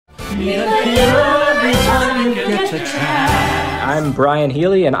I'm Brian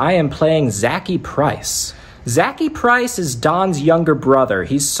Healy, and I am playing Zacky Price. Zacky Price is Don's younger brother.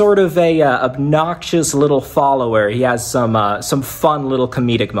 He's sort of a obnoxious little follower. He has some fun little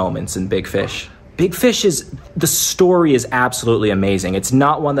comedic moments in Big Fish. Big Fish the story is absolutely amazing. It's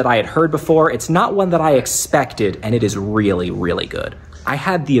not one that I had heard before. It's not one that I expected, and it is really, really good. I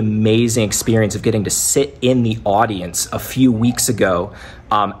had the amazing experience of getting to sit in the audience a few weeks ago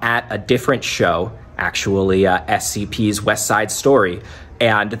at a different show, actually SCPs West Side Story.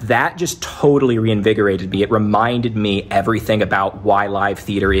 And that just totally reinvigorated me. It reminded me everything about why live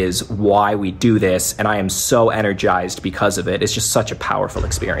theater is, why we do this, and I am so energized because of it. It's just such a powerful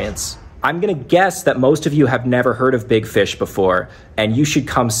experience. I'm gonna guess that most of you have never heard of Big Fish before, and you should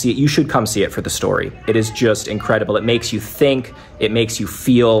come see it. You should come see it for the story. It is just incredible. It makes you think, it makes you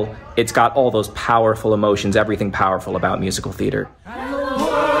feel, it's got all those powerful emotions, everything powerful about musical theater.